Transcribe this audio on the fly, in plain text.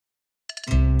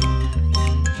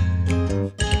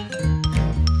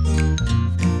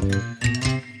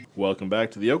Welcome back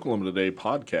to the Oklahoma Today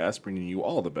podcast, bringing you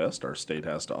all the best our state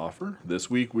has to offer. This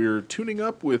week we're tuning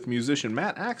up with musician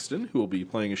Matt Axton, who will be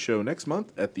playing a show next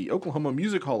month at the Oklahoma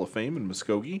Music Hall of Fame in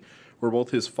Muskogee, where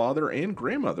both his father and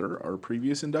grandmother are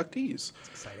previous inductees. That's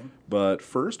exciting. But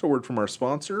first, a word from our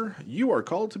sponsor. You are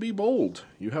called to be bold.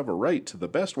 You have a right to the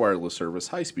best wireless service,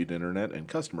 high-speed internet, and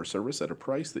customer service at a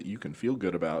price that you can feel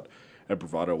good about. At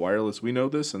Bravado Wireless, we know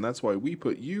this, and that's why we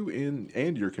put you in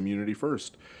and your community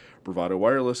first. Bravado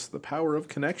Wireless, the power of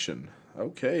connection.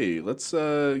 Okay, let's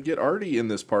get Artie in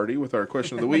this party with our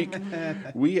question of the week.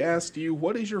 We asked you,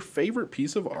 what is your favorite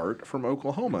piece of art from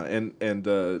Oklahoma? And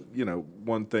you know,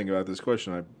 one thing about this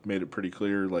question, I made it pretty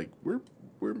clear, like,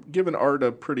 we're giving art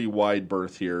a pretty wide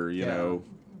berth here, you know,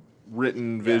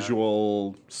 written,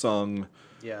 visual, sung.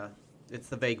 Yeah. It's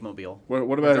the Vague-mobile. What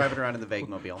about We're driving around in the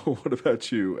Vague-mobile? What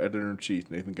about you, Editor-in-Chief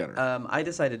Nathan Gunner? I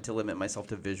decided to limit myself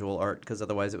to visual art because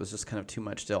otherwise it was just kind of too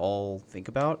much to all think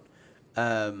about.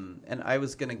 And I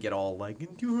was going to get all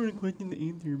like, too hard a question to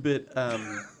answer, but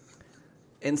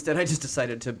instead I just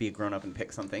decided to be a grown-up and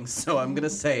pick something. So I'm going to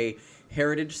say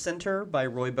Heritage Center by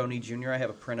Roy Boney Jr. I have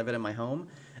a print of it in my home.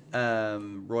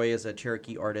 Roy is a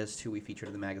Cherokee artist who we featured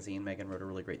in the magazine. Megan wrote a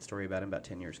really great story about him about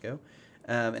 10 years ago.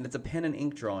 And it's a pen and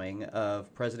ink drawing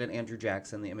of President Andrew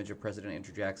Jackson, the image of President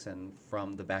Andrew Jackson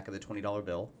from the back of the $20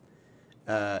 bill.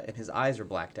 And his eyes are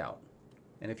blacked out.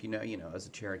 And if you know, as a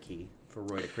Cherokee, for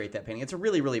Roy to create that painting, it's a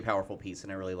really, really powerful piece,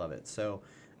 and I really love it. So,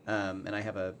 and I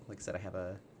have I have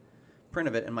a print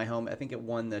of it in my home. I think it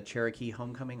won the Cherokee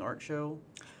Homecoming Art Show.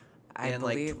 In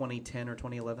like 2010 or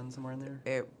 2011, somewhere in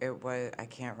there. It was. I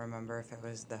can't remember if it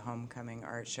was the Homecoming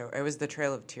Art Show. It was the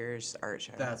Trail of Tears Art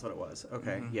Show. That's what it was.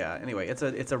 Okay. Mm-hmm. Yeah. Anyway, it's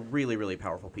a really, really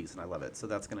powerful piece, and I love it. So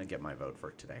that's gonna get my vote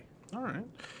for today. All right.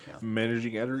 Yeah.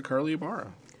 Managing editor Carly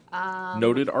Ibarra,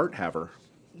 noted art haver.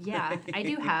 Yeah, I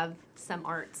do have some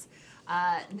arts.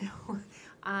 No,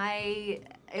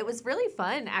 it was really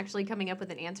fun actually coming up with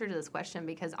an answer to this question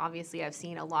because obviously I've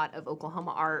seen a lot of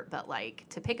Oklahoma art, but like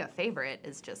to pick a favorite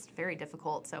is just very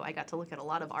difficult. So I got to look at a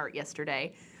lot of art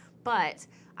yesterday, but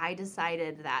I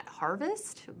decided that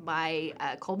Harvest by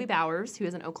Colby Bowers, who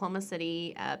is an Oklahoma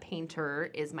City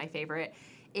painter, is my favorite.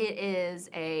 It is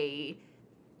a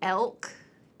elk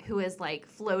who is like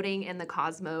floating in the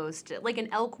cosmos, like an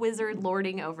elk wizard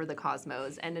lording over the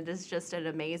cosmos. And it is just an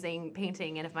amazing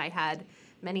painting. And if I had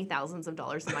many thousands of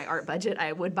dollars in my art budget,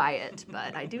 I would buy it,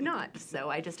 but I do not. So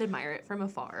I just admire it from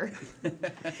afar.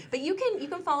 But you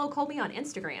can follow Colby on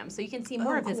Instagram, so you can see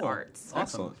more of his arts.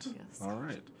 Excellent. Yes. All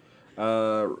right.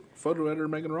 Photo editor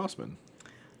Megan Rossman.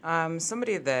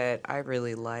 Somebody that I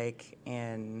really like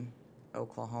in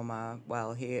Oklahoma,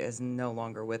 well, he is no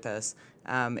longer with us,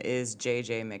 is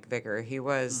J.J. McVicker. He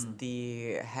was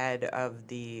the head of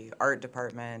the art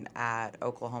department at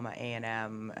Oklahoma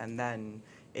A&M, and then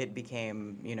it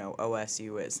became,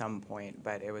 OSU at some point,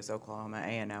 but it was Oklahoma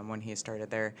A&M when he started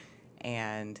there.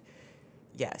 And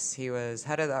yes, he was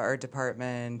head of the art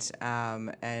department,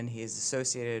 and he's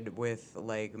associated with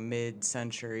like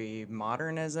mid-century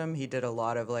modernism. He did a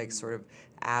lot of like sort of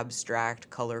abstract,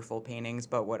 colorful paintings,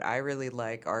 but what I really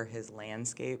like are his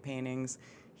landscape paintings.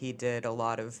 He did a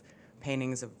lot of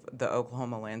paintings of the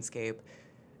Oklahoma landscape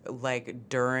like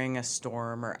during a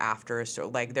storm or after a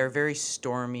storm. Like they're very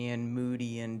stormy and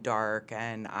moody and dark,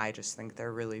 and I just think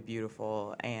they're really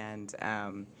beautiful. And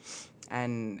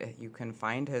you can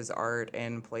find his art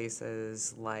in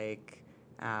places like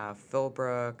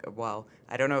Philbrook. Well,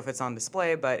 I don't know if it's on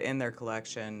display, but in their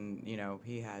collection,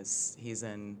 he's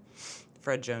in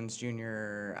Fred Jones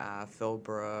Jr.,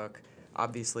 Philbrook,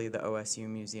 obviously the OSU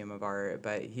Museum of Art,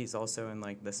 but he's also in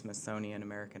like the Smithsonian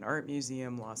American Art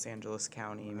Museum, Los Angeles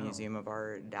County Museum of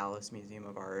Art, Dallas Museum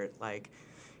of Art. Like,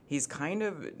 he's kind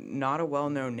of not a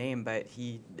well-known name, but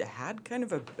he had kind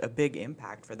of a big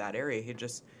impact for that area.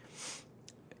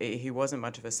 He wasn't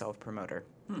much of a self-promoter.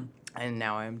 And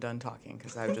now I'm done talking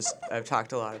because I've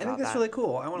talked a lot about that. I think that's really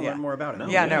cool. I want to learn more about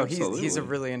it. He's a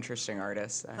really interesting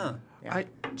artist.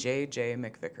 J.J.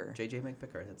 McVicker. J.J.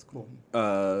 McVicker, that's cool.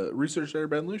 Research editor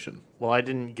Ben Lucian. Well, I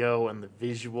didn't go in the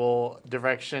visual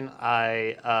direction. One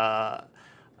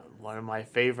of my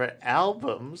favorite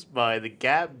albums by the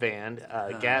Gap Band,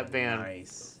 Gap Band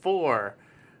nice. 4.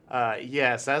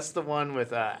 Yes, that's the one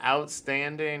with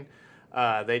Outstanding.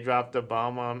 They dropped a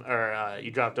bomb on, or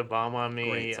You Dropped a Bomb on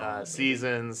Me,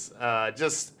 Seasons.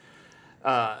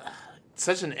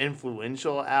 Such an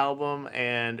influential album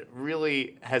and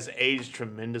really has aged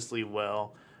tremendously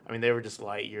well. I mean, they were just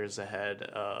light years ahead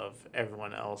of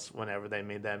everyone else whenever they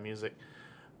made that music.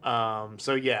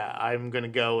 So yeah, I'm going to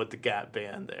go with the Gap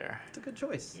Band there. It's a good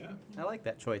choice. Yeah. I like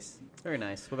that choice. Very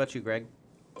nice. What about you, Greg?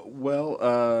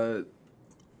 Well,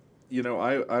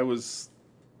 I was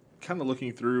kind of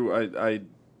looking through. I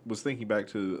was thinking back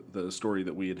to the story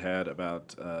that we had about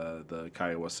the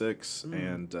Kiowa Six,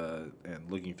 and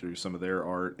looking through some of their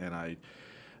art, and I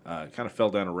kind of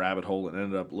fell down a rabbit hole and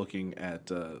ended up looking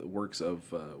at works of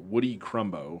Woody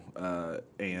Crumbo,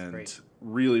 and great.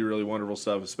 really, really wonderful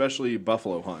stuff, especially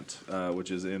Buffalo Hunt,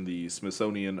 which is in the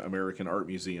Smithsonian American Art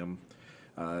Museum.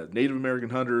 Native American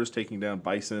hunters taking down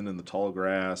bison in the tall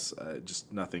grass.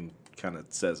 Just nothing kind of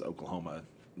says Oklahoma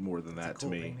more than that to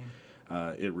me.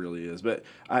 It really is. But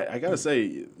I got to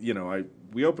say,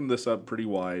 we opened this up pretty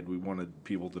wide. We wanted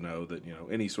people to know that,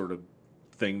 any sort of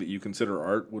thing that you consider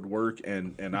art would work.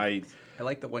 And I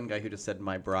like the one guy who just said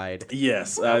 "my bride."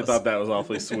 Yes, I thought that was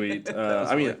awfully sweet.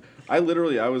 I mean, I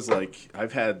was like,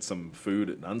 I've had some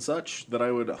food at Nonesuch that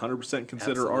I would 100%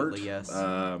 consider Absolutely, art. yes.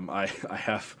 I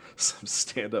have some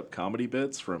stand-up comedy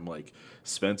bits from like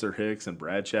Spencer Hicks and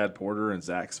Brad Chad Porter and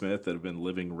Zach Smith that have been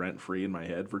living rent-free in my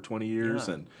head for 20 years.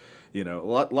 Yeah. And,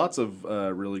 lots of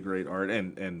really great art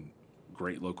and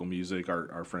great local music.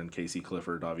 Our friend Casey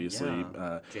Clifford, obviously.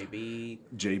 Yeah.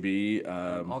 JB.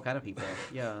 All kind of people.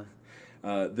 Yeah.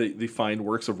 The fine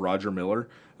works of Roger Miller.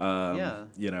 Yeah.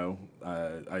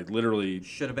 I literally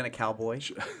Should have been a cowboy.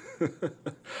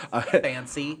 I,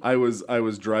 Fancy. I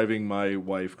was driving my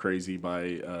wife crazy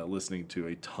by listening to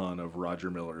a ton of Roger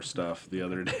Miller stuff the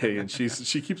other day, and she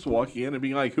keeps walking in and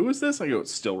being like, "Who is this?" I go,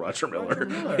 "It's still Roger Miller."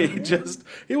 He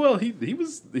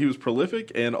was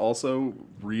prolific and also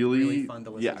really fun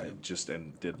to listen to. just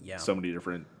and did so many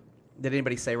different. Did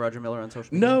anybody say Roger Miller on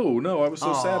social media? No, I was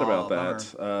so sad about bummer.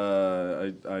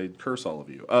 that. I curse all of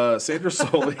you. Sandra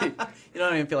Soley. You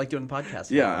don't even feel like doing the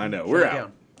podcast. Yeah, anymore. I know. Shut We're it out.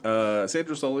 down.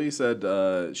 Sandra Soley said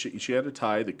she had to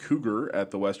tie the cougar at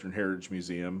the Western Heritage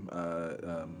Museum.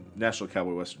 National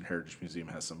Cowboy Western Heritage Museum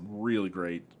has some really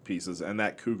great pieces, and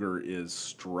that cougar is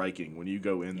striking when you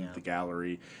go in the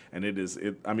gallery, and it's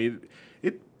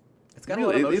got a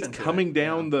lot of motion it's to coming it.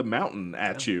 down the mountain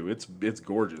at you. It's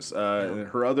gorgeous. And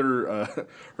her other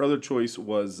choice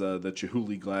was the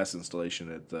Chihuly glass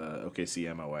installation at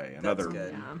OKCMOA. Another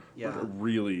That's good. Yeah.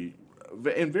 really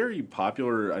and very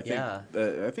popular. I think. Yeah.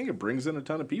 I think it brings in a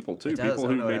ton of people too. It does. People Oh,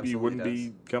 who no, it maybe absolutely wouldn't does.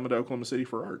 be coming to Oklahoma City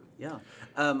for art. Yeah.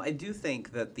 I do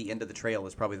think that the end of the trail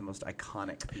is probably the most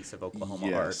iconic piece of Oklahoma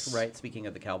Yes. art, right? Speaking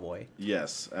of the cowboy.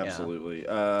 Yes, absolutely.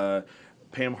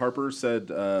 Pam Harper said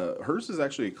hers is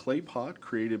actually a clay pot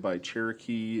created by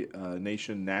Cherokee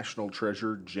Nation national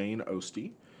treasure Jane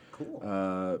Ostie.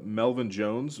 Cool. Melvin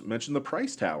Jones mentioned the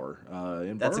Price Tower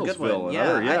in That's a good Bartlesville. one.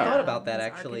 Yeah, Another, I thought about that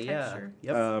That's actually. Yeah. architecture.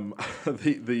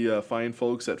 Yep. The fine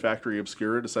folks at Factory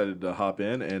Obscura decided to hop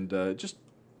in and just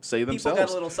say People themselves. got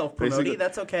a little self-promoting. Basically,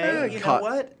 That's okay. You know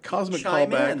what? Cosmic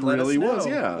Chime callback in, let us really was.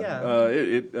 know.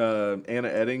 Yeah. Anna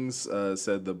Eddings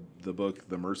said the book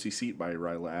The Mercy Seat by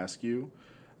Ryla Askew.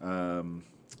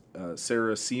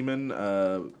 Sarah Seaman,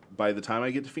 By the Time I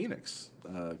Get to Phoenix.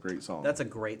 Great song. That's a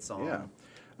great song. Yeah.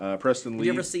 Preston Lee. Did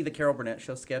you ever see the Carol Burnett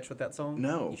show sketch with that song?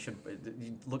 No. You should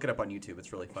look it up on YouTube.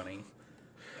 It's really funny.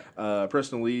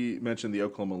 Preston Lee mentioned the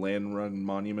Oklahoma Land Run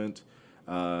Monument.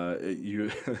 Like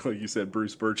you said,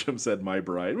 Bruce Burcham said "My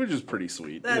Bride," which is pretty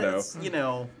sweet. That's,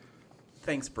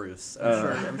 thanks, Bruce.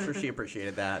 I'm sure she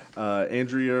appreciated that.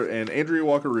 Andrea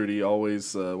Walker Rudy,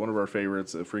 always one of our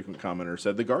favorites, a frequent commenter,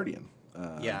 said "The Guardian."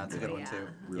 Yeah, it's a good one too.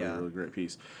 Really great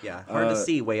piece. Yeah, hard to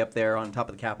see way up there on top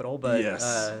of the Capitol, but Yes.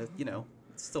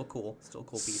 it's still cool. Still a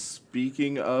cool piece.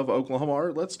 Speaking of Oklahoma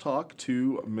art, let's talk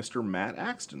to Mr. Matt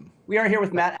Axton. We are here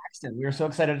with Matt Axton. We are so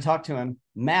excited to talk to him.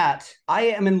 Matt, I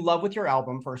am in love with your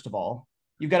album, first of all.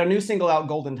 You've got a new single out,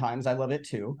 Golden Times. I love it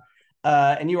too.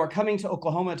 And you are coming to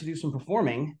Oklahoma to do some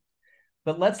performing.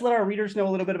 But let's let our readers know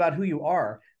a little bit about who you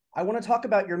are. I want to talk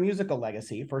about your musical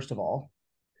legacy, first of all.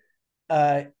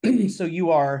 So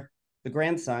you are the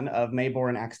grandson of Maybor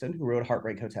and Axton, who wrote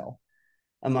Heartbreak Hotel,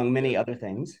 among many other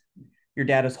things. Your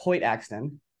dad is Hoyt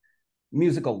Axton,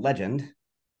 musical legend.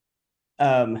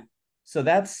 So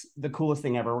that's the coolest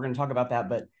thing ever. We're going to talk about that.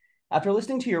 But after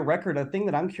listening to your record, a thing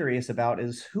that I'm curious about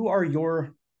is who are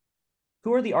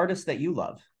the artists that you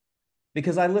love?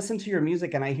 Because I listen to your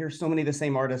music and I hear so many of the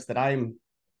same artists that I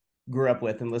grew up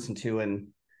with and listened to. And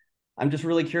I'm just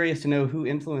really curious to know who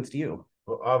influenced you.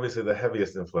 Well, obviously the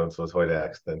heaviest influence was Hoyt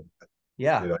Axton.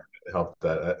 Yeah. It helped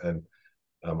that. And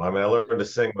I learned to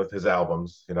sing with his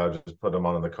albums. Just put them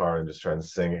on in the car and just try and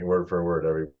sing word for word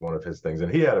every one of his things.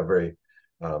 And he had a very,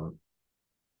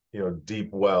 deep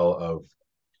well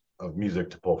of music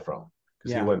to pull from.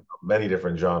 Because he went many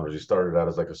different genres. He started out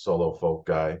as like a solo folk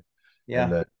guy. Yeah.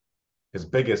 And then his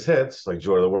biggest hits, like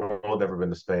Joy of the World, Never Been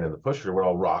to Spain, and The Pusher, were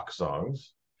all rock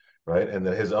songs, right? And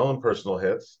then his own personal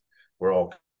hits were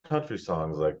all country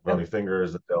songs like Bony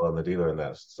Fingers, Adele and the Dealer and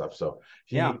that stuff. So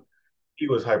Yeah. he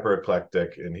was hyper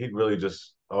eclectic, and he really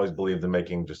just always believed in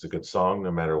making just a good song,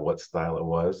 no matter what style it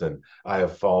was. And I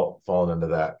have fallen into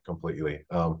that completely.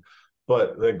 But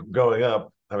like growing up,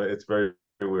 I mean, it's very,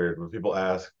 very weird when people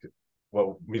ask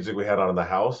what music we had on in the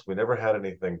house. We never had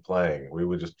anything playing. We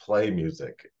would just play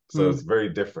music, so it's very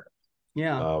different.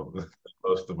 Yeah.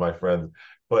 Most of my friends,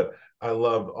 but I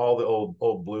love all the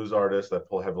old blues artists. I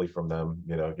pull heavily from them.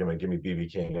 You know, give me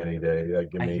BB King any day.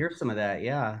 Give I me hear some of that.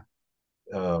 Yeah.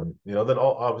 you know, then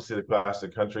obviously the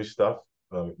classic country stuff,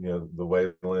 you know, the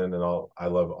Waylon and all. I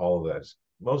love all of that.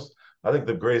 I think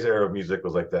the greatest era of music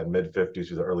was like that mid '50s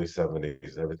to the early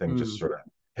 '70s. Everything just sort of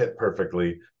hit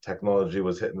perfectly. Technology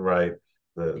was hitting right.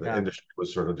 The industry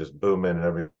was sort of just booming, and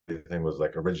everything was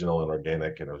like original and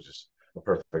organic, and it was just a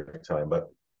perfect time. But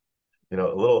you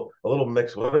know, a little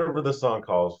mix, whatever the song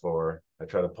calls for. I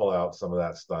try to pull out some of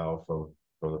that style from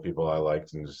the people I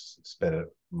liked and just spin it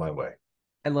my way.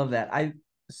 I love that.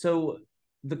 So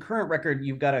the current record,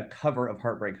 you've got a cover of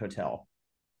Heartbreak Hotel.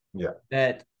 Yeah.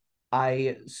 That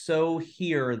I so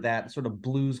hear that sort of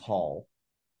blues hall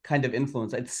kind of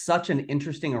influence. It's such an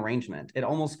interesting arrangement. It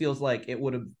almost feels like it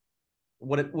would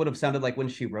have sounded like when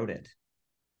she wrote it.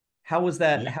 How was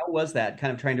that? Yeah. How was that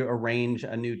kind of trying to arrange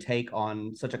a new take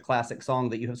on such a classic song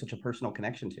that you have such a personal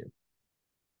connection to?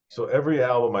 So every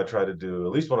album I try to do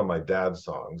at least one of my dad's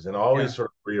songs, and I always sort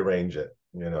of rearrange it.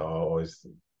 You know, I always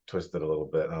twist it a little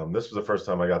bit. This was the first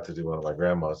time I got to do one of my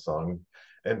grandma's songs,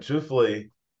 and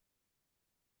truthfully,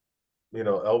 you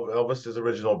know, Elvis's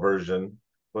original version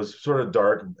was sort of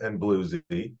dark and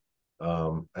bluesy,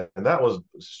 and that was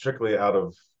strictly out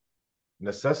of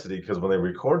necessity because when they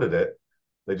recorded it,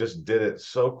 they just did it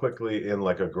so quickly in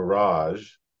like a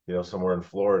garage, you know, somewhere in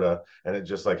Florida, and it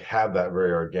just like had that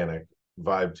very organic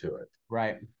vibe to it.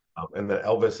 Right. And then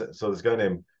Elvis, so this guy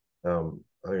named, I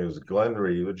think it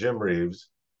was Jim Reeves,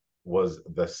 was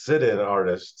the sit-in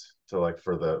artist to like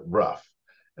for the rough,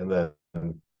 and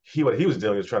then what he was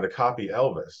doing was trying to copy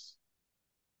Elvis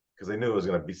because they knew it was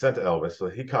going to be sent to Elvis, so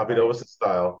he copied Elvis's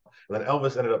style, and then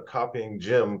Elvis ended up copying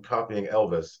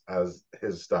Elvis as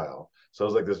his style. So it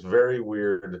was like this very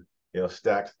weird, you know,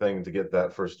 stacked thing to get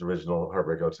that first original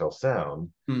Heartbreak Hotel sound.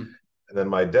 And then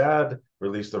my dad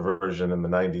released a version in the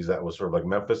 '90s that was sort of like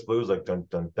Memphis blues, like dun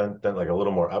dun dun dun, like a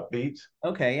little more upbeat.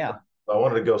 Okay, yeah. I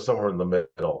wanted to go somewhere in the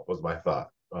middle was my thought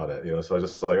on it, you know. So I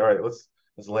just like, all right, let's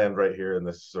land right here in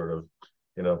this sort of,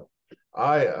 you know,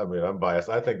 I mean, I'm biased.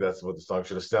 I think that's what the song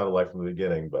should have sounded like from the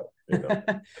beginning, but you know.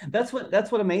 That's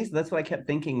what amazed. That's what I kept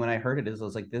thinking when I heard it. Is I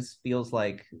was like, this feels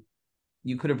like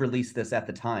you could have released this at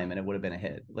the time and it would have been a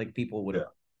hit. Like people would have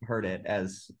heard it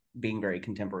as being very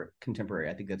contemporary.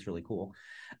 I think that's really cool.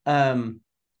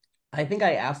 I think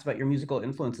I asked about your musical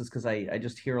influences because I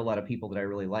just hear a lot of people that I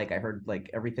really like. I heard like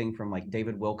everything from like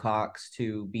David Wilcox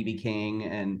to BB King,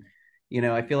 and you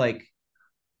know, I feel like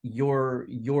your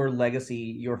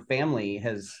legacy, your family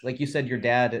has, like you said, your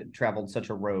dad traveled such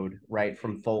a road, right,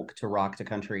 from folk to rock to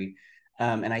country.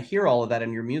 And I hear all of that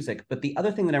in your music. But the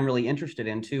other thing that I'm really interested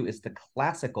in too is the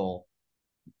classical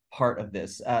part of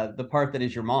this, the part that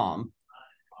is your mom,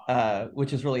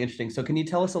 which is really interesting. So can you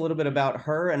tell us a little bit about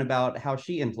her and about how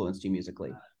she influenced you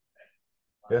musically?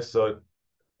 Yes, so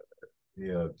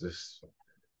you know, just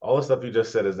all the stuff you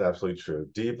just said is absolutely true.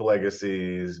 Deep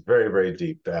legacies, very, very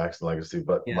deep, the Axton legacy.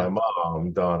 But my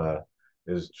mom, Donna,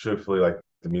 is truthfully like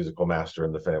the musical master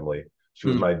in the family. She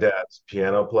was my dad's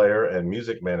piano player and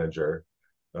music manager.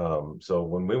 So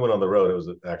when we went on the road, it was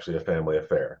actually a family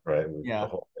affair, right? The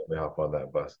whole family hop on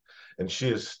that bus. And she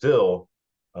is still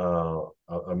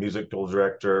a musical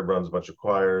director, runs a bunch of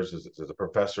choirs, is a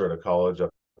professor at a college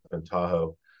up in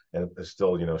Tahoe, and is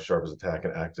still, you know, sharp as a tack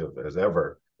and active as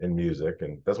ever in music.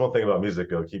 And that's one thing about music,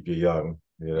 it'll keep you young,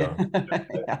 you know,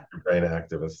 your brain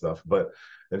active and stuff.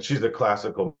 And she's a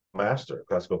classical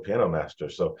piano master.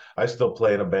 So I still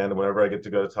play in a band, and whenever I get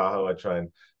to go to Tahoe, I try and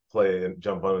play and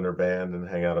jump on in her band and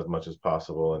hang out as much as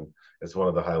possible. And it's one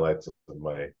of the highlights of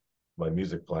my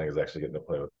music playing is actually getting to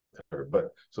play with her. But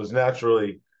so it's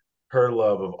naturally her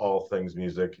love of all things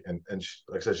music, and she,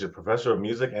 like I said, she's a professor of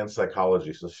music and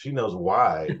psychology, so she knows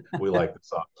why we like the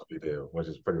songs we do, which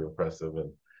is pretty impressive,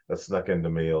 and that snuck into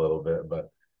me a little bit.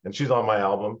 And she's on my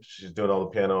album. She's doing all the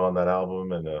piano on that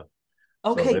album, and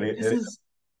okay,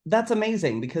 that's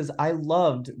amazing because I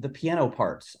loved the piano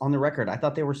parts on the record. I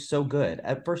thought they were so good.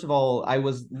 First of all, I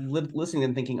was listening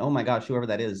and thinking, oh my gosh, whoever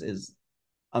that is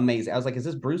amazing. I was like, is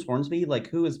this Bruce Hornsby? Like,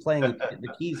 who is playing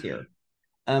the keys here?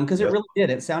 Because it really did.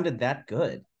 It sounded that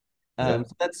good. So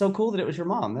that's so cool that it was your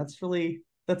mom. That's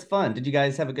fun. Did you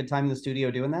guys have a good time in the studio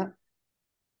doing that?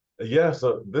 Yeah.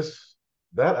 So this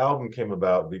that album came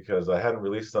about because I hadn't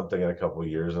released something in a couple of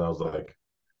years, and I was like,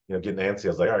 getting antsy. I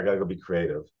was like, all right, I gotta go be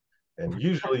creative. And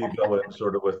usually you go in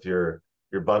sort of with your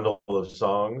bundle of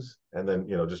songs, and then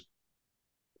just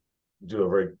do a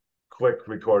very quick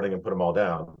recording and put them all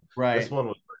down. This Right. one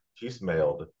was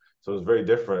piecemealed, so it was very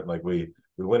different. Like we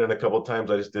went in a couple of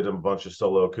times. I just did a bunch of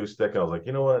solo acoustic, and I was like,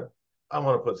 you know what? I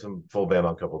want to put some full band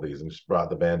on a couple of these, and just brought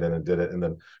the band in and did it, and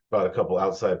then brought a couple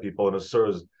outside people, and it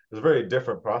was a very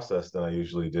different process than I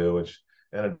usually do, which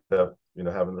ended up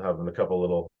having a couple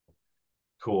little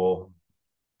cool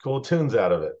tunes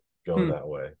out of it going Hmm. that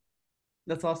way.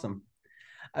 That's awesome.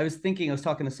 I was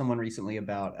talking to someone recently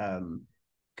about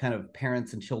kind of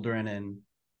parents and children and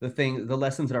the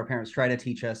lessons that our parents try to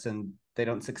teach us and they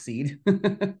don't succeed.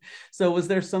 So was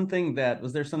there something that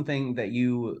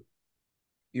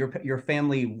your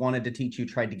family wanted to teach you,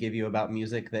 tried to give you about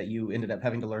music that you ended up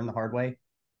having to learn the hard way?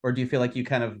 Or do you feel like you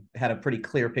kind of had a pretty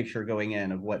clear picture going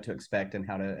in of what to expect and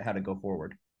how to go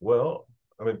forward? Well,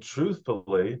 I mean,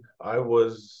 truthfully, I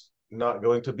was not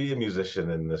going to be a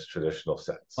musician in this traditional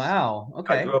sense. Wow. I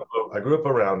Okay. grew up I grew up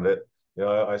around it.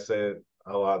 I say it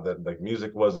a lot that like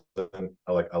music wasn't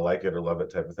I like it or love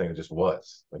it type of thing. It just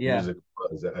was. Like Yeah. music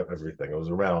was everything. It was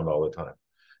around all the time.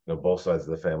 Both sides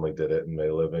of the family did it and made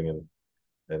a living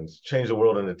and changed the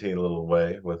world in a teeny little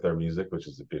way with their music, which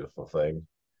is a beautiful thing.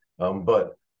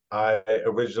 But I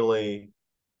originally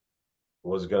I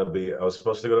was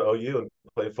supposed to go to OU and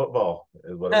play football,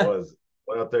 is what it was.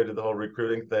 Went out there, did the whole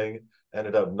recruiting thing,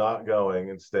 ended up not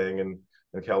going and staying in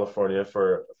California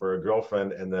for a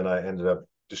girlfriend. And then I ended up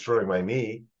destroying my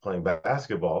knee playing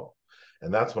basketball.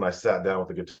 And that's when I sat down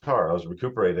with the guitar. I was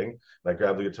recuperating and I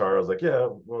grabbed the guitar. I was like, yeah,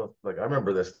 well, like I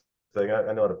remember this thing.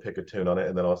 I know how to pick a tune on it.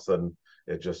 And then all of a sudden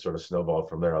it just sort of snowballed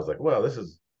from there. I was like, well, this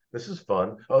is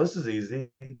fun. Oh, this is easy.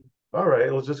 All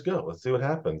right, let's just go. Let's see what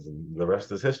happens. And the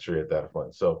rest is history at that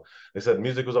point. So they said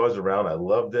music was always around. I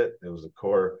loved it. It was a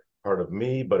core part of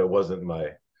me, but it wasn't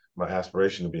my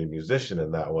aspiration to be a musician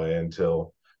in that way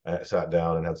until I sat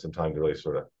down and had some time to really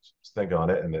sort of think on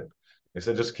it. And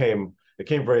it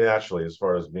came very naturally as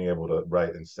far as being able to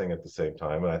write and sing at the same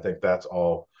time. And I think that's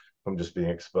all from just being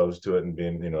exposed to it and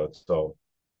being, it's all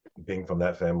being from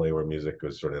that family where music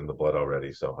was sort of in the blood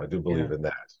already. So I do Yeah. believe in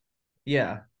that.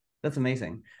 Yeah. That's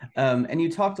amazing. And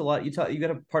you talked a lot. You got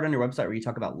a part on your website where you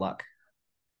talk about luck.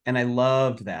 And I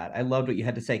loved that. I loved what you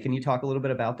had to say. Can you talk a little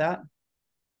bit about that?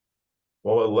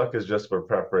 Well, luck is just where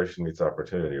preparation meets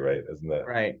opportunity, right? Isn't that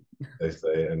Right. they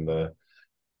say? And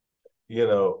you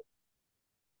know,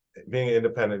 being an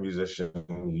independent musician,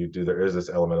 there is this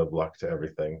element of luck to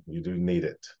everything. You do need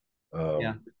it.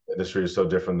 Yeah. The industry is so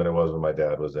different than it was when my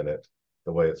dad was in it.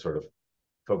 The way it sort of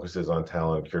focuses on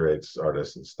talent, curates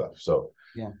artists and stuff. So,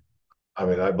 Yeah. I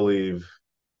mean, I believe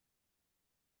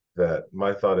that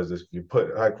my thought is if you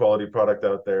put high quality product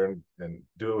out there and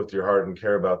do it with your heart and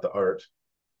care about the art,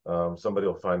 somebody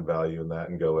will find value in that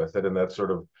and go with it. And that's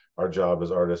sort of our job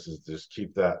as artists is to just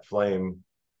keep that flame,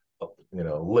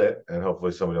 lit, and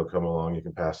hopefully somebody will come along. You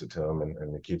can pass it to them,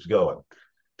 and it keeps going.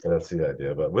 And that's the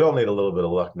idea. But we all need a little bit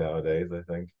of luck nowadays, I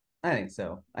think. I think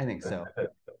so. I think so.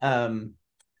 Um,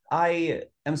 I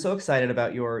am so excited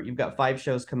about you've got 5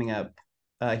 shows coming up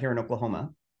here in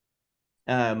Oklahoma,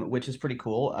 which is pretty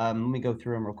cool. Let me go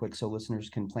through them real quick so listeners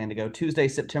can plan to go. Tuesday,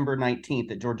 September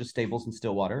 19th at Georgia Stables in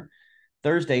Stillwater.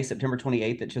 Thursday, September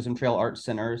 28th at Chisholm Trail Arts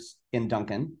Centers in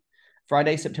Duncan.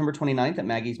 Friday, September 29th at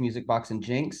Maggie's Music Box in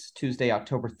Jenks. Tuesday,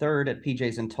 October 3rd at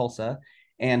PJ's in Tulsa.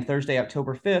 And Thursday,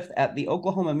 October 5th at the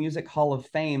Oklahoma Music Hall of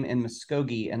Fame in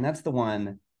Muskogee. And that's the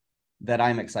one that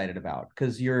I'm excited about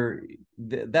because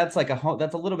that's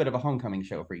that's a little bit of a homecoming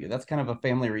show for you. That's kind of a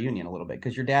family reunion a little bit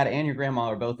because your dad and your grandma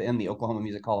are both in the Oklahoma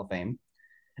Music Hall of Fame.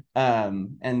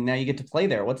 And now you get to play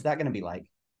there. What's that going to be like?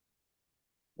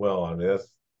 Well, I mean,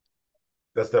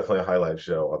 that's definitely a highlight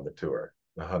show on the tour,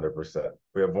 100%.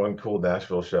 We have one cool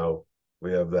Nashville show.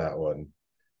 We have that one.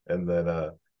 And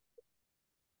then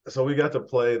so we got to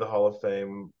play the Hall of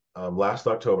Fame last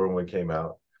October when we came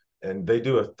out, and they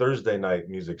do a Thursday night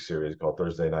music series called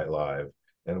Thursday Night Live,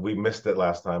 and we missed it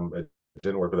last time. It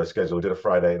didn't work with our schedule. We did a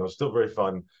Friday, and it was still very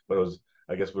fun, but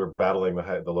I guess we were battling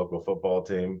the local football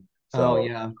team, Oh so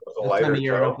yeah, it was a this time lighter of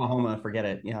year in show. Oklahoma, forget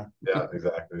it. Yeah, Yeah,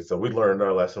 exactly. So we learned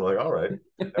our lesson. We're like, all right,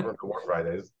 never no more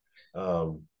Fridays.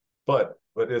 Um, but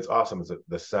it's awesome.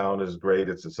 The sound is great.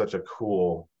 It's such a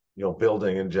cool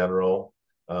building in general.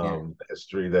 yeah, The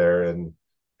history there and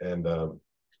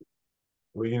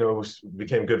we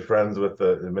became good friends with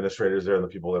the administrators there and the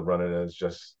people that run it. And it's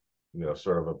just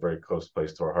sort of a very close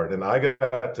place to our heart. And I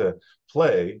got to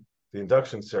play the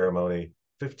induction ceremony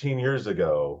 15 years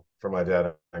ago for my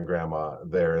dad and grandma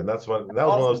there, and that was one of those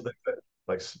awesome. things that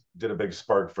like did a big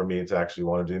spark for me to actually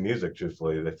want to do music.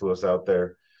 Truthfully, they flew us out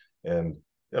there, and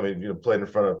I mean, played in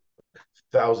front of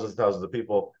thousands and thousands of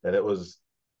people, and it was,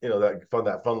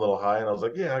 that fun little high. And I was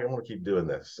like, yeah, I want to keep doing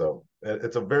this. So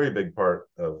it's a very big part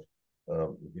of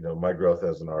my growth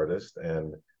as an artist,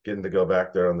 and getting to go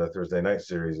back there on the Thursday night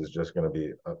series is just going to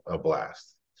be a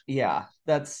blast. Yeah,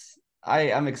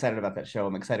 I'm excited about that show.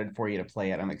 I'm excited for you to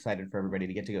play it. I'm excited for everybody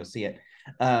to get to go see it.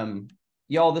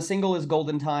 Y'all, the single is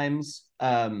Golden Times.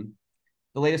 The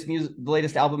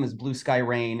latest album is Blue Sky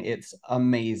Rain. It's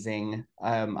amazing.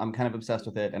 I'm kind of obsessed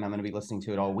with it, and I'm going to be listening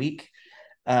to it all week.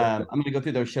 I'm going to go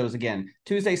through those shows again.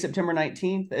 Tuesday, September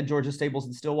 19th at Georgia Stables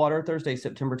in Stillwater. Thursday,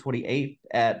 September 28th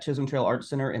at Chisholm Trail Arts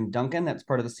Center in Duncan. That's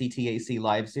part of the CTAC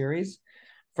Live series.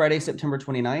 Friday, September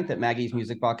 29th at Maggie's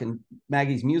Music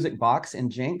Box in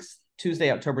Jenks.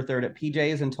 Tuesday, October 3rd at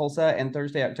PJ's in Tulsa. And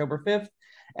Thursday, October 5th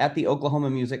at the Oklahoma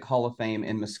Music Hall of Fame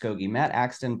in Muskogee. Matt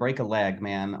Axton, break a leg,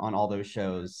 man, on all those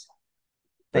shows.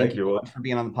 Thank you so much for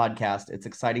being on the podcast. It's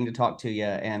exciting to talk to you,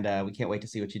 and we can't wait to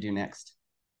see what you do next.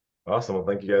 Awesome. Well,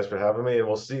 thank you guys for having me, and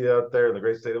we'll see you out there in the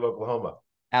great state of Oklahoma.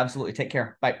 Absolutely. Take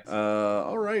care. Bye.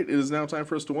 All right. It is now time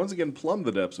for us to once again plumb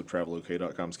the depths of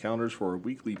TravelOK.com's calendars for our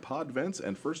weekly pod events.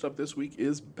 And first up this week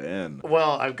is Ben.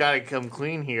 Well, I've got to come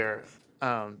clean here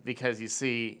because, you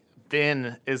see,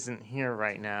 Ben isn't here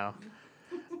right now.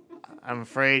 I'm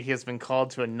afraid he has been called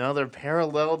to another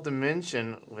parallel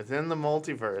dimension within the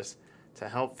multiverse to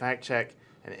help fact-check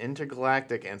an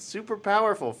intergalactic and super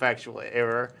powerful factual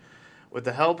error with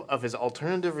the help of his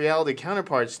alternative reality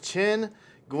counterparts Chin,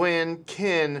 Gwen,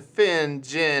 Kin, Finn,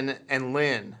 Jin, and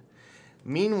Lynn.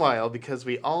 Meanwhile, because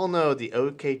we all know the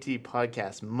OKT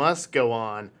podcast must go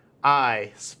on,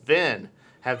 I, Sven,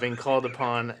 have been called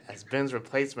upon as Ben's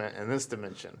replacement in this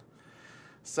dimension.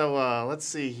 So, let's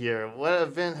see here. What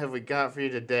event have we got for you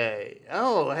today?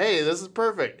 Oh, hey, this is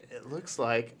perfect. It looks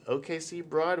like OKC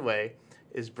Broadway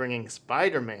is bringing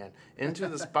Spider-Man Into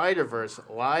the Spider-Verse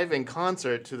live in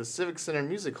concert to the Civic Center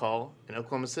Music Hall in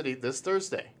Oklahoma City this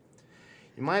Thursday.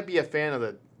 You might be a fan of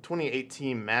the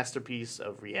 2018 masterpiece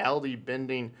of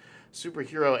reality-bending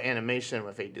superhero animation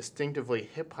with a distinctively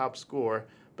hip-hop score,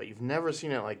 but you've never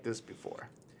seen it like this before.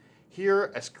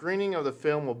 Here, a screening of the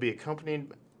film will be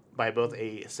accompanied by both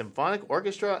a symphonic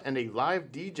orchestra and a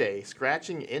live DJ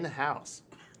scratching in-house.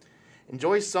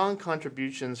 Enjoy song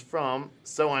contributions from,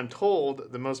 so I'm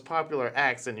told, the most popular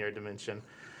acts in your dimension.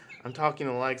 I'm talking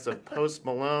the likes of Post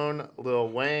Malone, Lil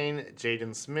Wayne,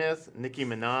 Jaden Smith, Nicki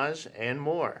Minaj, and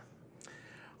more.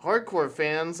 Hardcore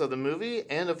fans of the movie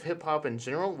and of hip-hop in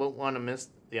general won't want to miss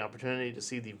the opportunity to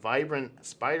see the vibrant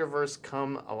Spider-Verse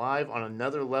come alive on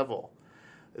another level.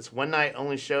 This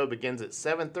one-night-only show begins at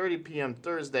 7:30 p.m.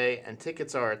 Thursday, and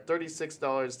tickets are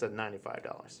 $36 to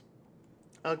 $95.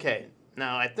 Okay,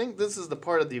 now I think this is the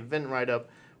part of the event write-up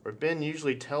where Ben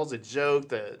usually tells a joke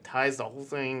that ties the whole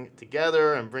thing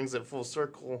together and brings it full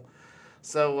circle.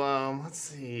 So, let's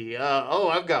see.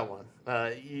 I've got one.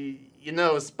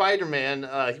 Spider-Man,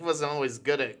 he wasn't always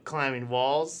good at climbing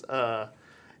walls.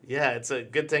 It's a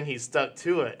good thing he stuck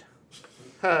to it.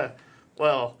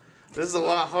 Well, this is a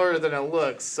lot harder than it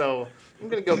looks, so I'm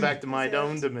going to go back to my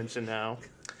own dimension now.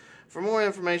 For more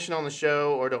information on the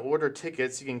show or to order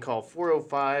tickets, you can call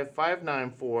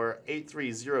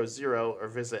 405-594-8300 or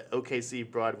visit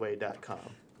okcbroadway.com.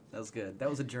 That was good. That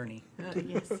was a journey.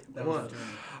 Yes. That was a journey.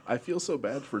 I feel so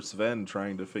bad for Sven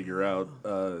trying to figure out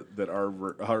that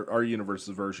our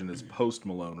universe's version is post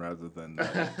Malone rather than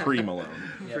pre Malone.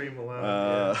 Yep.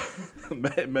 Pre-Malone,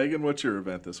 Megan, what's your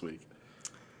event this week?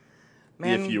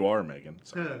 Man, If you are Megan.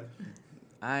 Sorry.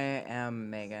 I am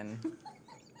Megan.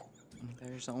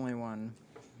 There's only one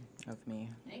of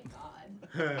me. Thank God.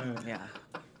 Yeah.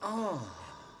 Oh.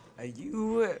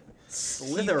 You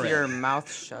Slytherin. keep your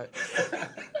mouth shut.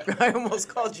 I almost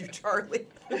called you Charlie.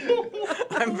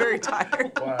 I'm very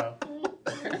tired. Wow.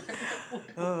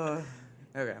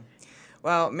 Okay.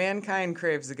 Well, mankind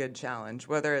craves a good challenge,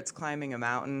 whether it's climbing a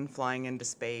mountain, flying into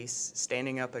space,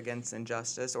 standing up against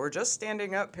injustice, or just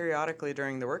standing up periodically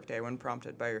during the workday when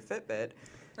prompted by your Fitbit.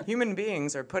 Human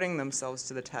beings are putting themselves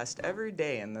to the test every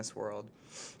day in this world.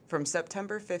 From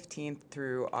September 15th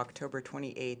through October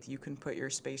 28th, you can put your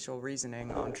spatial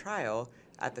reasoning on trial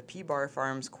at the P-Bar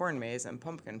Farms Corn Maze and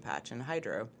Pumpkin Patch in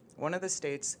Hydro, one of the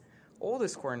state's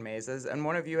oldest corn mazes and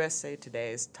one of USA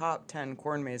Today's top 10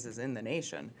 corn mazes in the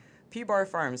nation. P-Bar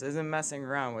Farms isn't messing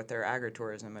around with their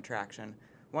agritourism attraction.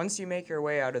 Once you make your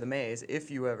way out of the maze, if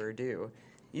you ever do,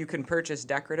 you can purchase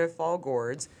decorative fall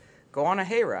gourds, go on a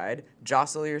hayride,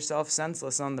 jostle yourself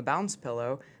senseless on the bounce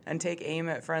pillow, and take aim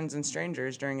at friends and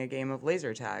strangers during a game of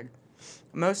laser tag.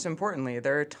 Most importantly,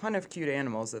 there are a ton of cute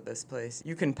animals at this place.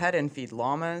 You can pet and feed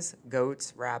llamas,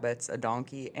 goats, rabbits, a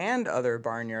donkey, and other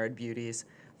barnyard beauties.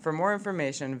 For more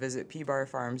information, visit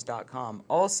pbarfarms.com.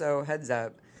 Also, heads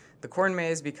up, the corn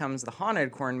maze becomes the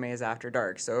haunted corn maze after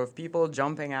dark. So if people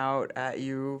jumping out at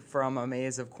you from a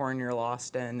maze of corn you're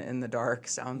lost in the dark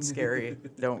sounds scary,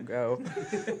 don't go.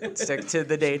 Stick to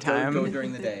the daytime. Go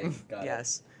during the day. Got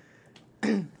yes.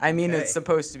 I mean, Okay. it's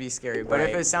supposed to be scary, but Right.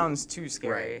 if it sounds too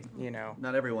scary, Right. you know,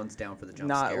 Not everyone's down for the jump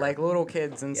not scare. like little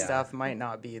kids and Yeah. stuff might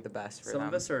not be the best for Some them.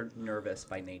 of us are nervous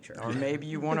by nature. Or maybe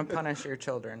you want to punish your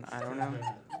children. I don't know.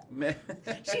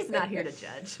 She's not here to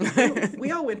judge.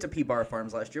 We all went to P-Bar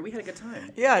Farms last year. We had a good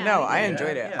time. Yeah, Yeah, no, I I did.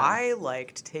 enjoyed it. Yeah. I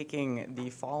liked taking the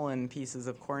fallen pieces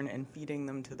of corn and feeding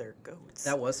them to their goats.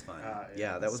 That was fun.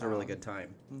 Yeah, that was a really good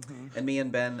time. And me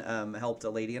and Ben helped a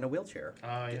lady in a wheelchair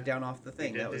yeah. get down off the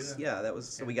thing. did That do was that. that was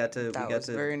so we got to That we got was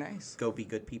to very nice. go be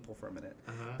good people for a minute.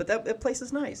 Uh-huh. But that place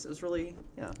is nice. It was really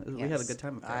we had a Yes. good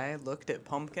time up there. I looked at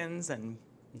pumpkins and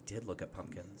We did look at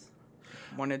pumpkins.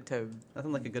 wanted to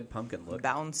Nothing like a good pumpkin look.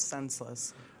 bounce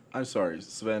senseless. I'm sorry,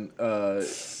 Sven.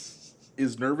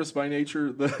 Is nervous by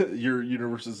nature your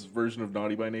universe's version of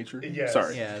naughty by nature? Yes.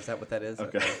 Sorry. Yeah, is that what that is?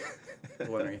 Okay. I was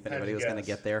wondering if Had to anybody was going to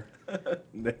guess. get there.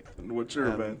 Nathan, what's your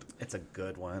event? It's a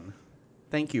good one.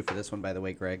 Thank you for this one, by the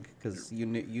way, Greg, because you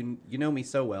know me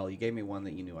so well. You gave me one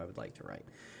that you knew I would like to write.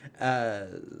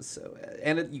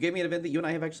 You gave me an event that you and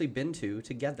I have actually been to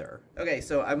together. Okay,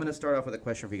 so I'm going to start off with a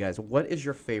question for you guys. What is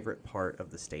your favorite part of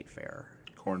the state fair?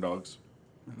 Corn dogs.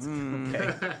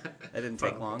 Okay, that didn't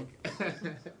take long.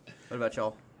 What about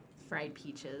y'all? Fried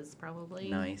peaches, probably.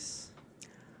 Nice.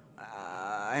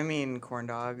 I mean, corn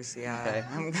dogs, yeah.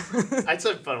 I'd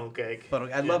say funnel cake.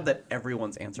 But I love that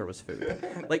everyone's answer was food.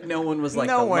 Like no one was like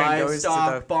No the one goes to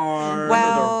livestock the- barn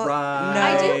Well, or the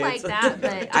rides. no. I do like that,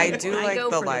 but I do like go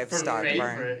the for livestock food.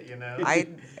 barn. Favorite, you know.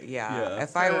 Yeah.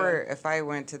 If I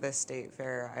went to the state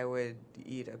fair, I would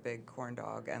eat a big corn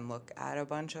dog and look at a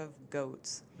bunch of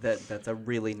goats. That's a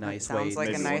really nice way. sounds like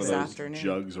a Maybe nice one of those afternoon.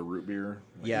 jugs of root beer.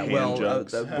 Like Yeah, hand well,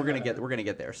 jugs. we're gonna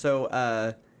get there.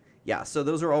 So, so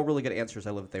those are all really good answers.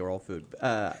 I love that they were all food.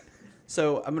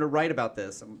 So I'm gonna write about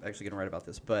this. I'm actually gonna write about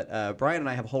this. But Brian and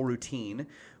I have a whole routine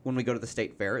when we go to the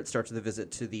state fair. It starts with a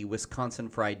visit to the Wisconsin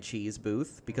fried cheese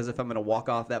booth because if I'm gonna walk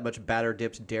off that much batter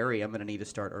dipped dairy, I'm gonna need to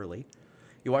start early.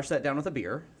 You wash that down with a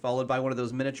beer, followed by one of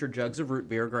those miniature jugs of root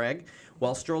beer, Greg,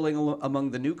 while strolling among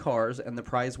the new cars and the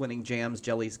prize-winning jams,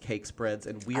 jellies, cake spreads,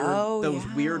 and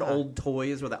weird old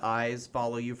toys where the eyes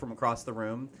follow you from across the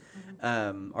room.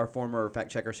 Our former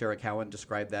fact checker Sarah Cowan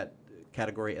described that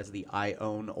category as the I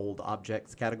own old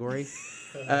objects category.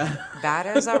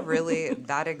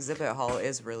 That exhibit hall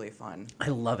is really fun. I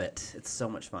love it. It's so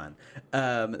much fun.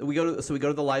 We go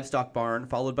to the livestock barn,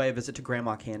 followed by a visit to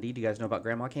Grandma Candy. Do you guys know about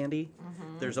Grandma Candy?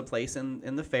 Mm-hmm. There's a place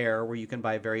in the fair where you can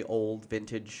buy very old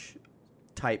vintage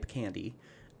type candy.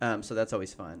 So that's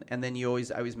always fun. And then I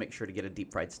always make sure to get a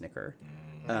deep fried Snicker.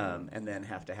 And then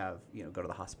have to go to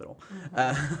the hospital.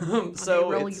 So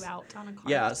they roll you out on a cart.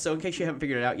 Yeah, so in case you haven't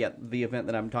figured it out yet, the event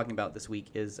that I'm talking about this week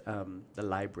is the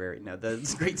library. No, the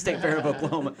Great State Fair of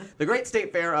Oklahoma. The Great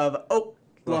State Fair of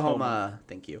Oklahoma.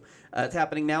 Thank you. It's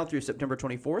happening now through September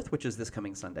 24th, which is this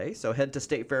coming Sunday. So head to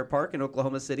State Fair Park in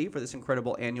Oklahoma City for this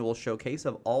incredible annual showcase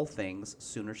of all things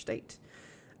Sooner State.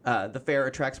 The fair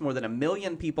attracts more than 1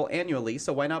 million people annually,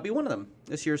 so why not be one of them?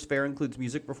 This year's fair includes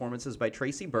music performances by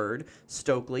Tracy Byrd,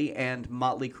 Stokely, and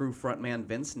Motley Crue frontman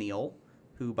Vince Neil,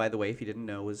 who, by the way, if you didn't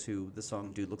know, is who the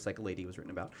song Dude Looks Like a Lady was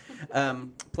written about.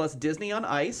 Plus Disney on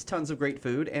Ice, tons of great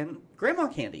food, and Grandma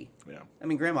Candy. Yeah. I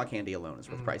mean, Grandma Candy alone is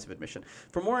worth the price of admission.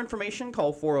 For more information,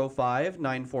 call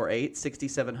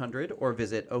 405-948-6700 or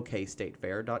visit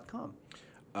okstatefair.com.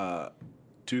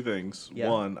 Two things. Yeah.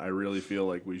 One, I really feel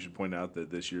like we should point out that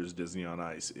this year's Disney on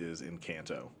Ice is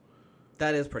Encanto.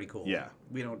 That is pretty cool. Yeah.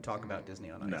 We don't talk about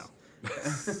Disney on Ice. No.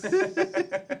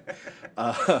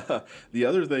 The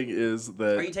other thing is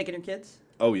that. Are you taking your kids?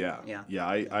 Oh yeah. Yeah. Yeah.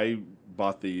 I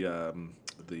bought the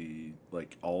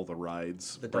like all the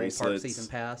rides The Dole Park bracelets. season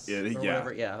pass Yeah. or Yeah.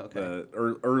 whatever? Yeah, okay.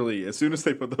 Early, as soon as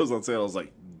they put those on sale, I was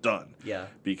like, done. Yeah.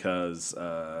 Because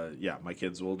my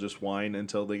kids will just whine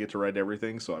until they get to ride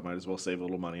everything, so I might as well save a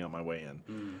little money on my way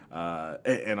in.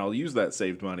 And I'll use that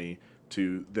saved money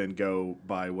to then go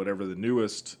buy whatever the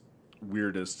newest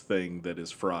weirdest thing that is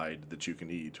fried that you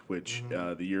can eat, which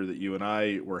the year that you and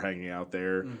I were hanging out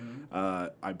there,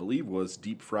 I believe was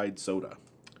deep fried soda.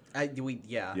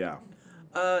 Yeah.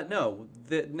 No,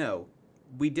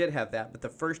 we did have that, but the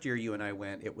first year you and I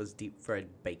went, it was deep fried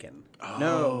bacon.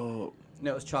 No,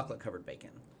 it was chocolate covered bacon.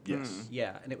 Yes.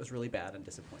 Yeah, and it was really bad and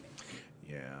disappointing.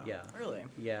 Yeah. Really?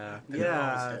 Yeah. And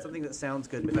Yeah. Something that sounds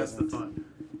good but That's the doesn't. fun.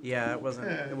 Yeah, it wasn't.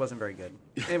 It wasn't very good.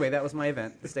 Anyway, that was my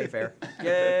event, the State Fair.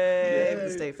 Yay,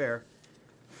 the State Fair.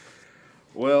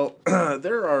 Well,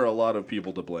 there are a lot of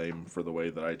people to blame for the way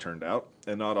that I turned out,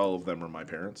 and not all of them are my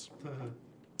parents.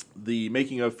 The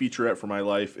making of featurette for my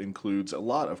life includes a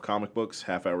lot of comic books,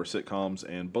 half-hour sitcoms,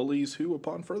 and bullies who,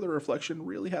 upon further reflection,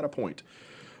 really had a point.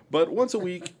 But once a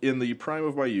week, in the prime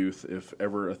of my youth, if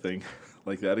ever a thing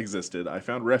like that existed, I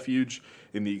found refuge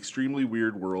in the extremely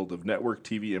weird world of network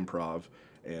TV improv,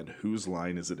 and whose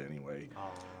line is it anyway?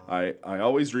 I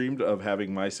always dreamed of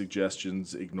having my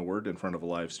suggestions ignored in front of a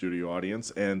live studio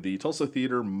audience, and the Tulsa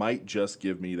Theater might just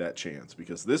give me that chance,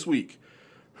 because this week,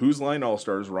 Whose Line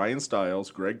All-Stars Ryan Stiles,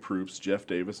 Greg Proops, Jeff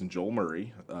Davis, and Joel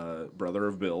Murray, brother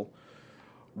of Bill,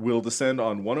 will descend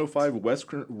on 105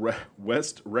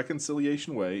 West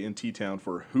Reconciliation Way in T-Town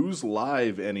for Who's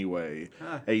Live Anyway?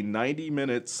 A 90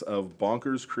 minutes of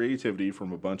bonkers creativity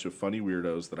from a bunch of funny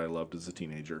weirdos that I loved as a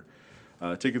teenager.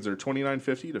 Tickets are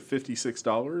 $29.50 to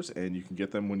 $56, and you can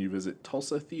get them when you visit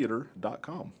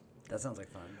tulsatheater.com. That sounds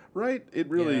like fun. Right? It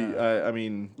really, Yeah. I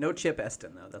mean... No Chip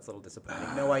Eston, though. That's a little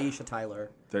disappointing. No Aisha Tyler.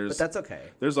 But that's okay.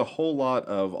 There's a whole lot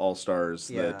of all-stars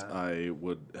Yeah. that I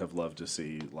would have loved to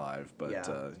see live, but,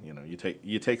 Yeah. you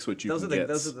take what you Those can are get.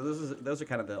 those are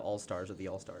kind of the all-stars of the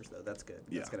all-stars, though. That's good.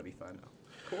 Yeah. That's going to be fun.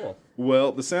 Cool.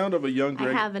 Well, the sound of a young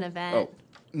Greg... I have an event. Oh.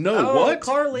 No, Oh, what?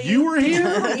 Carly. You were Did you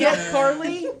here? forget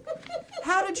Carly?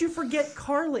 How did you forget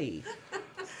Carly?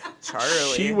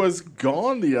 Charlie. She was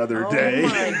gone the other Oh day.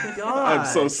 my God. I'm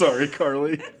so sorry,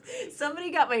 Carly.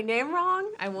 Somebody got my name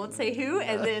wrong. I won't say who,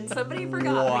 and then somebody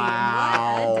forgot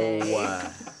me. What a day.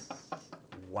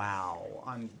 Wow.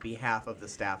 On behalf of the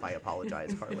staff, I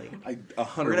apologize, Carly. I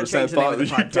We're going to change 100% the name thought of the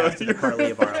that you'd done podcast to the Carly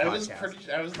Ibarra I was podcast.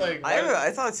 I was like, what?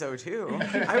 I thought so too.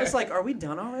 I was like, are we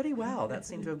done already? Wow, that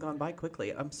seemed to have gone by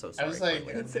quickly. I'm so I sorry. was like,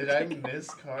 Carly. did I miss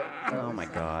Car? Oh my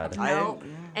God. No,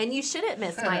 and you shouldn't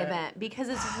miss my event because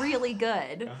it's really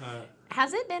good.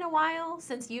 Has it been a while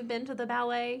since you've been to the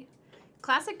ballet?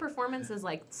 Classic performances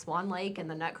like Swan Lake and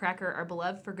the Nutcracker are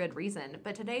beloved for good reason,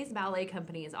 but today's ballet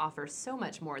companies offer so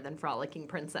much more than frolicking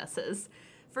princesses.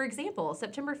 For example,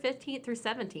 September 15th through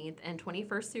 17th and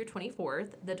 21st through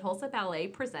 24th, the Tulsa Ballet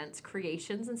presents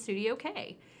Creations in Studio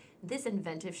K. This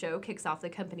inventive show kicks off the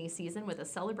company's season with a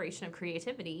celebration of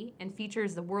creativity and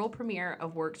features the world premiere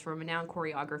of works from renowned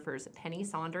choreographers Penny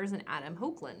Saunders and Adam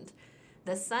Hoagland.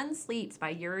 The Sun Sleeps by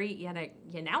Yuri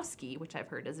Yanowski, which I've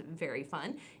heard is very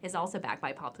fun, is also backed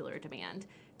by popular demand.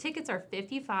 Tickets are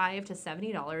 $55 to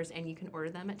 $70, and you can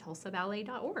order them at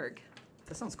tulsaballet.org.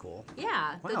 That sounds cool.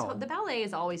 Yeah, Wow. the ballet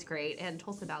is always great, and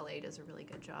Tulsa Ballet does a really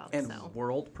good job. And so.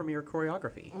 world premiere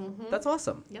choreography. That's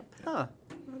awesome. Yep. Huh.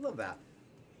 I love that.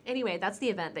 Anyway, that's the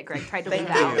event that Greg tried to Thank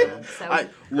leave out. you. So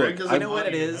Look, You know what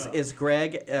it is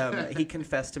Greg, he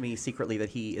confessed to me secretly that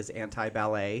he is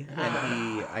anti-ballet, and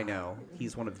I know,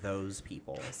 he's one of those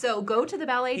people. So go to the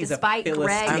ballet He's a despite Greg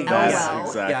Philistine. That's Elwell.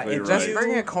 exactly Yeah, right. Just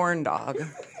bring a corn dog.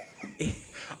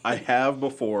 I have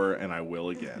before, and I will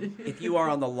again. If you are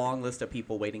on the long list of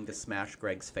people waiting to smash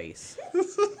Greg's face,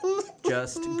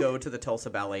 just go to the Tulsa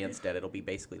Ballet instead. It'll be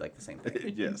basically like the same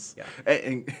thing. Yes. Yeah.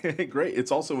 And great.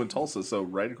 It's also in Tulsa, so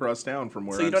right across town from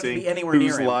where So you I'm don't have to seeing be anywhere near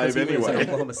Who's him Live because he lives in Anyway.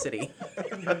 Oklahoma City.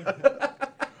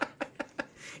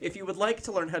 If you would like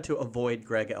to learn how to avoid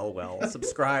Greg Elwell,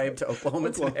 subscribe to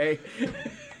Oklahoma Today.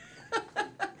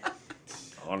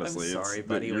 Honestly, I'm sorry, it's,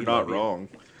 buddy, you're we not love you. wrong.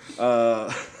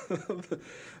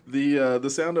 The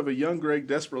sound of a young Greg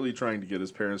desperately trying to get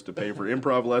his parents to pay for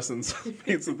improv lessons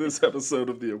means that this episode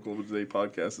of the Oklahoma Today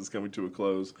podcast is coming to a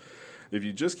close. If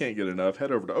you just can't get enough,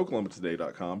 head over to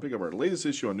oklahomatoday.com, pick up our latest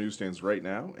issue on newsstands right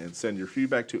now, and send your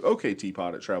feedback to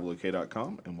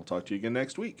oktpod@travelok.com, and we'll talk to you again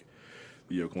next week.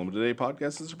 The Oklahoma Today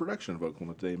podcast is a production of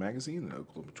Oklahoma Today Magazine and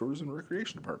Oklahoma Tourism and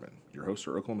Recreation Department. Your hosts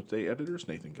are Oklahoma Today editors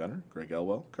Nathan Gunner, Greg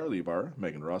Elwell, Carly Ibarra,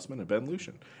 Megan Rossman, and Ben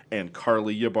Lucian. And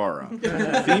Carly Ibarra.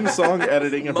 Theme song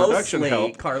editing and production Mostly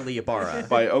help Carly Ibarra.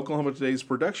 by Oklahoma Today's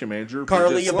production manager,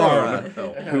 Carly Bridget Ibarra.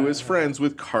 Sloan, who is friends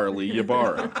with Carly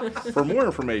Ibarra. For more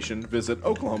information, visit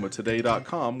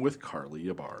oklahomatoday.com with Carly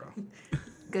Ibarra.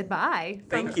 Goodbye. from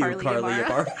Thank you, Carly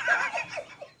Ibarra.